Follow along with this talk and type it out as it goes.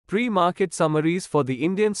Pre-market summaries for the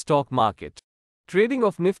Indian stock market. Trading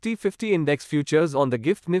of Nifty 50 index futures on the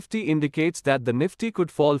GIFT Nifty indicates that the Nifty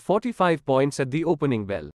could fall 45 points at the opening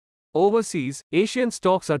bell. Overseas, Asian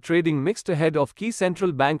stocks are trading mixed ahead of key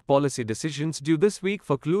central bank policy decisions due this week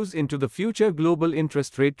for clues into the future global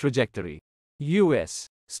interest rate trajectory. US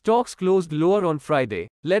stocks closed lower on Friday,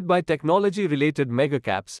 led by technology-related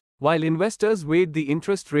megacaps, while investors weighed the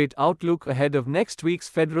interest rate outlook ahead of next week's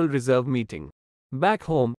Federal Reserve meeting. Back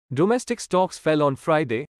home, domestic stocks fell on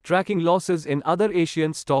Friday, tracking losses in other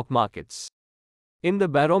Asian stock markets. In the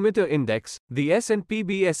barometer index, the S&P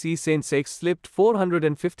BSE Sensex slipped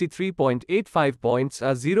 453.85 points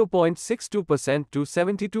or 0.62% to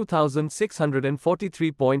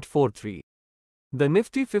 72,643.43. The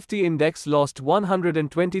Nifty 50 index lost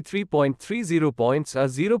 123.30 points or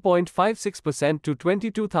 0.56% to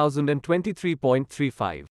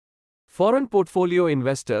 22,023.35. Foreign portfolio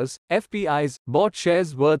investors, FPIs, bought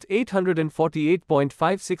shares worth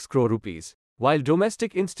 848.56 crore rupees, while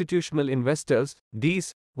domestic institutional investors,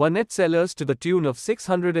 DIs, were net sellers to the tune of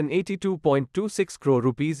 682.26 crore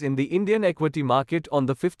rupees in the Indian equity market on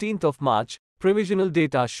the 15th of March, provisional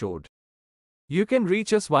data showed. You can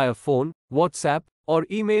reach us via phone, WhatsApp, or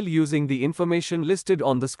email using the information listed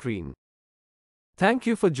on the screen. Thank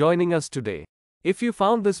you for joining us today. If you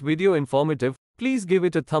found this video informative, please give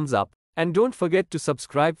it a thumbs up, and don't forget to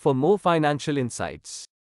subscribe for more financial insights.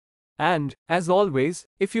 And, as always,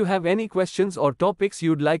 if you have any questions or topics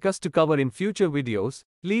you'd like us to cover in future videos,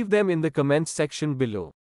 leave them in the comments section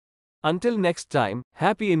below. Until next time,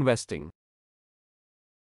 happy investing.